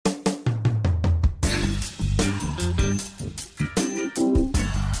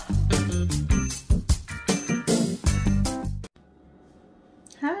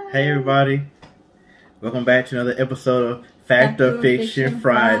Hey everybody, welcome back to another episode of Fact or Fiction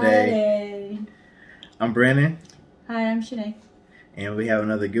Friday. I'm Brandon. Hi, I'm Shanae. And we have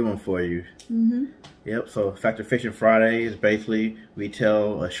another good one for you. Yep, so Fact or Fiction Friday is basically we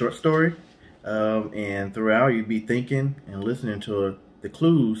tell a short story and throughout you'd be thinking and listening to the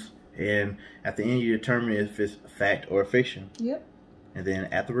clues, and at the end you determine if it's fact or fiction. Yep. And then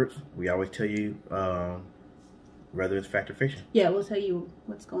afterwards we always tell you whether it's fact or fiction. Yeah, we'll tell you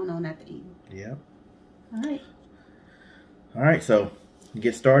what's going on at the end. Yep. All right, so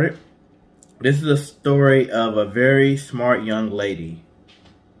get started. This is a story of a very smart young lady.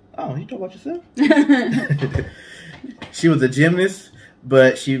 Oh, you talk about yourself? She was a gymnast,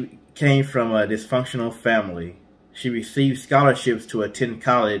 but she came from a dysfunctional family. She received scholarships to attend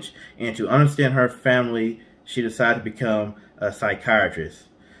college, and to understand her family, she decided to become a psychiatrist.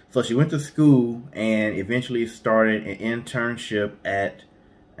 So she went to school and eventually started an internship at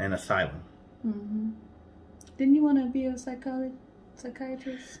an asylum. Didn't you want to be a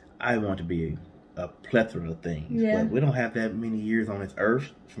psychiatrist? I want to be a plethora of things. Yeah. But we don't have that many years on this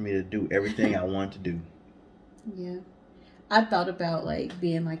earth for me to do everything I want to do. Yeah. I thought about like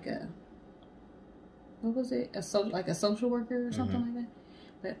being like a, what was it? Like a social worker or something like that.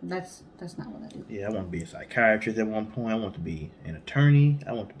 But that's not what I do. Yeah, I want to be a psychiatrist at one point. I want to be an attorney.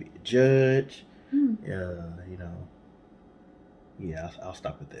 I want to be a judge. I'll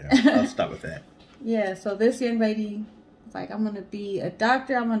stop it there. I'll stop with that. Yeah, so this young lady was like, I'm going to be a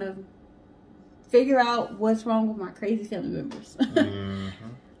doctor. I'm going to figure out what's wrong with my crazy family members.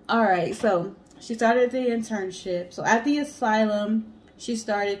 All right, so she started the internship. So at the asylum, she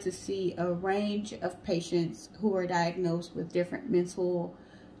started to see a range of patients who were diagnosed with different mental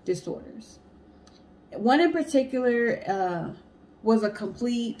disorders. One in particular was a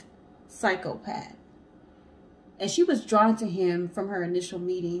complete psychopath. And she was drawn to him from her initial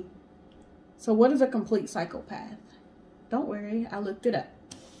meeting. So what is a complete psychopath? Don't worry, I looked it up.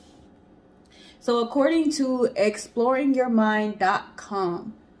 So according to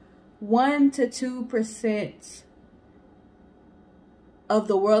exploringyourmind.com, 1 to 2% of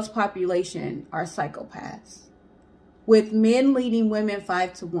the world's population are psychopaths, with men leading women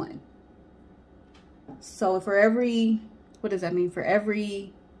 5 to 1. So for every, what does that mean? For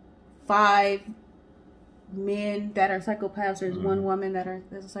every 5 men that are psychopaths, there's 1 woman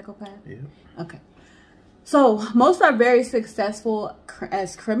that's a psychopath? Yeah. Okay. So most are very successful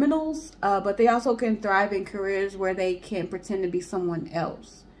as criminals, but they also can thrive in careers where they can pretend to be someone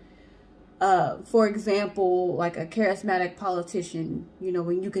else. For example, like a charismatic politician, you know,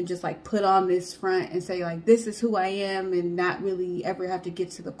 when you can just like put on this front and say like, this is who I am, and not really ever have to get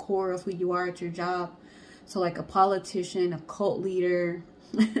to the core of who you are at your job. So like a politician, a cult leader.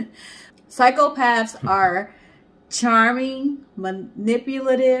 Psychopaths are charming,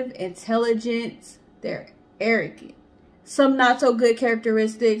 manipulative, intelligent. They're arrogant. Some not so good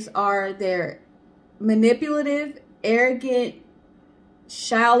characteristics are they're manipulative, arrogant,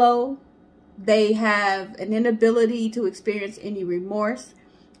 shallow. They have an inability to experience any remorse,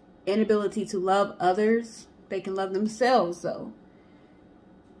 inability to love others. They can love themselves, though.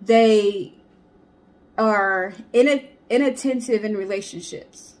 They are inattentive in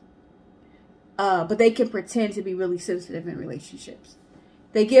relationships, but they can pretend to be really sensitive in relationships.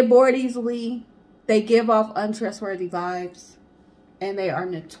 They get bored easily. They give off untrustworthy vibes, and they are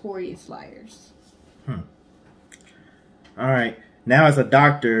notorious liars. All right. Now, as a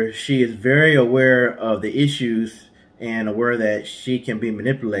doctor, she is very aware of the issues and aware that she can be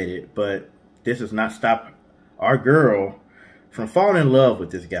manipulated, but this does not stop our girl from falling in love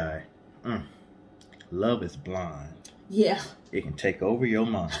with this guy. Love is blind. Yeah. It can take over your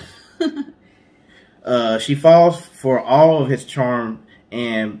mind. She falls for all of his charm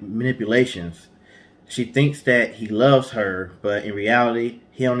and manipulations. She thinks that he loves her, but in reality,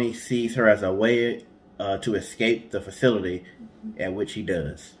 he only sees her as a way to escape the facility at which he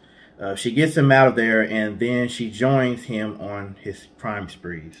does. She gets him out of there, and then she joins him on his crime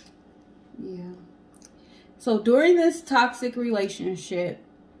sprees. Yeah. So during this toxic relationship,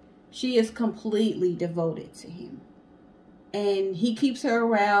 she is completely devoted to him. And he keeps her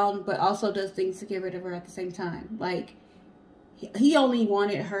around, but also does things to get rid of her at the same time. Like, he only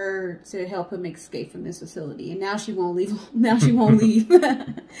wanted her to help him escape from this facility, and now she won't leave. Now she won't leave.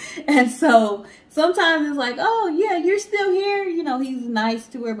 And so sometimes it's like, oh yeah, you're still here. You know, he's nice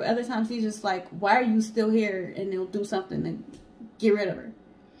to her, but other times he's just like, why are you still here? And he'll do something to get rid of her.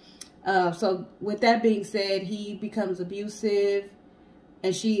 So with that being said, he becomes abusive,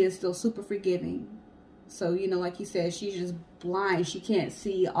 and she is still super forgiving. So, you know, like you said, she's just blind. She can't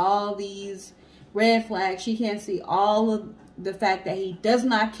see all these red flags. She can't see all of the fact that he does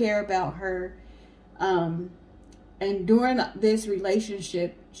not care about her. And during this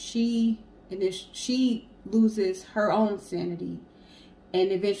relationship, she loses her own sanity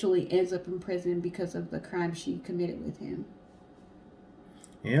and eventually ends up in prison because of the crime she committed with him.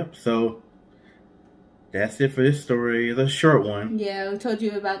 Yep, so that's it for this story. It's a short one. Yeah, we told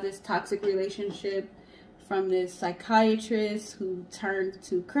you about this toxic relationship from this psychiatrist who turned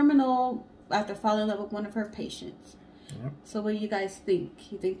to criminal after falling in love with one of her patients. Yep. So what do you guys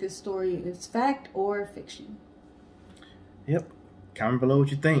think? You think this story is fact or fiction? Yep. Comment below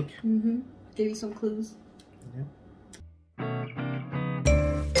what you think. Give you some clues. Yep.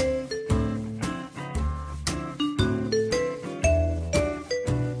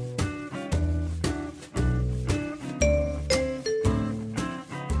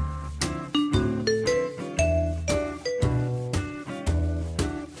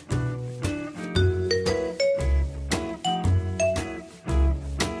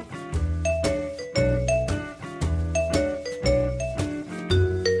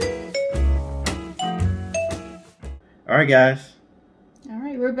 Alright, guys.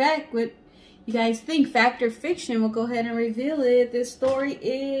 Alright, we're back with you guys think fact or fiction. We'll go ahead and reveal it. This story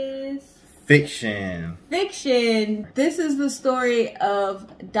is fiction. Fiction. This is the story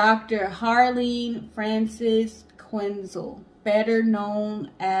of Dr. Harleen Frances Quenzel, better known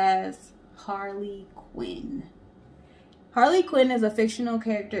as Harley Quinn. Harley Quinn is a fictional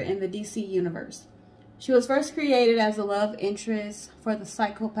character in the DC universe. She was first created as a love interest for the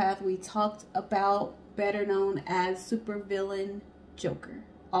psychopath we talked about, better known as supervillain Joker,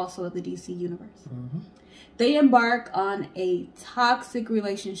 also of the DC universe. They embark on a toxic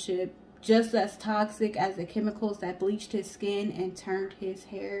relationship, just as toxic as the chemicals that bleached his skin and turned his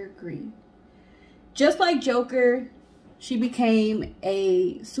hair green. Just like Joker, she became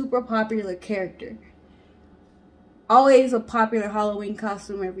a super popular character. Always a popular Halloween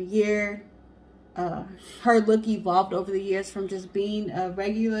costume every year. Her look evolved over the years from just being a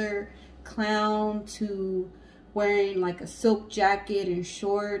regular clown to wearing like a silk jacket and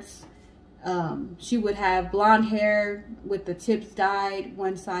shorts. She would have blonde hair with the tips dyed,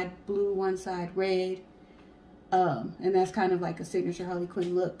 one side blue, one side red, and that's kind of like a signature Harley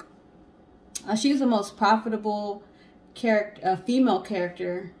Quinn look. She's the most profitable character, female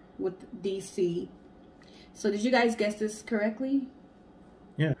character with DC. So did you guys guess this correctly?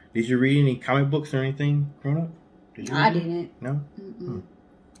 Yeah. Did you read any comic books or anything growing up? I didn't. No?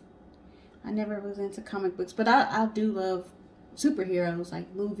 I never was into comic books, but I do love superheroes,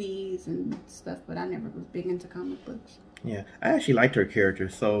 like movies and stuff, but I never was big into comic books. Yeah, I actually liked her character,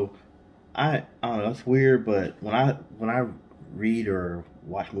 so I don't know, it's weird, but when I read or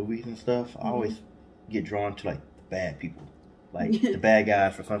watch movies and stuff, I always get drawn to like bad people, like the bad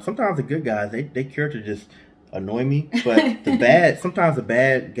guys. For sometimes the good guys, they character just annoy me, but sometimes the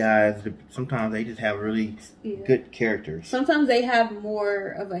bad guys, sometimes they just have really good characters. Sometimes they have more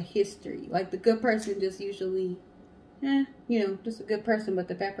of a history. Like the good person just usually, just a good person, but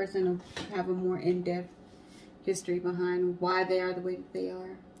the bad person will have a more in-depth history behind why they are the way that they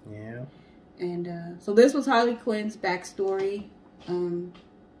are. Yeah. And so this was Harley Quinn's backstory, from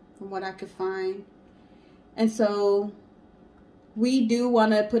what I could find. And so we do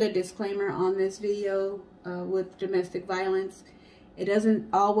want to put a disclaimer on this video. With domestic violence, it doesn't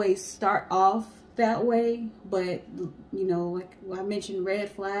always start off that way, but like I mentioned, red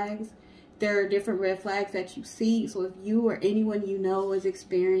flags. There are different red flags that you see. So if you or anyone you know has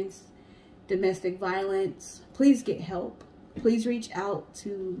experienced domestic violence, please get help. Please reach out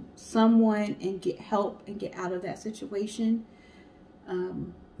to someone and get help and get out of that situation.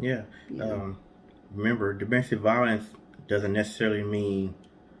 Remember, domestic violence doesn't necessarily mean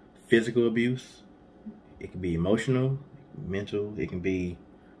physical abuse. It can be emotional, mental, it can be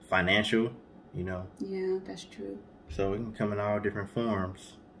financial, Yeah, that's true. So it can come in all different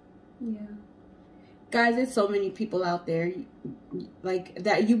forms. Yeah. Guys, there's so many people out there, like,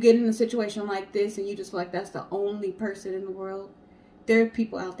 that you get in a situation like this and you just feel like that's the only person in the world. There are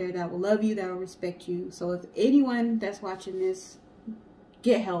people out there that will love you, that will respect you. So if anyone that's watching this,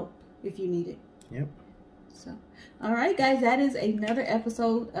 get help if you need it. Yep. So, all right, guys, that is another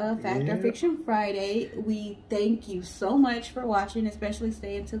episode of Fact or Fiction Friday. We thank you so much for watching, especially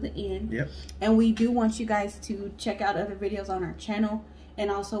staying to the end. Yep. And we do want you guys to check out other videos on our channel. And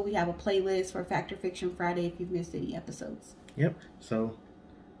also, we have a playlist for Fact or Fiction Friday if you've missed any episodes. Yep. So,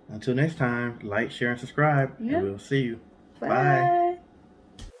 until next time, like, share, and subscribe. Yep. And we'll see you. Bye.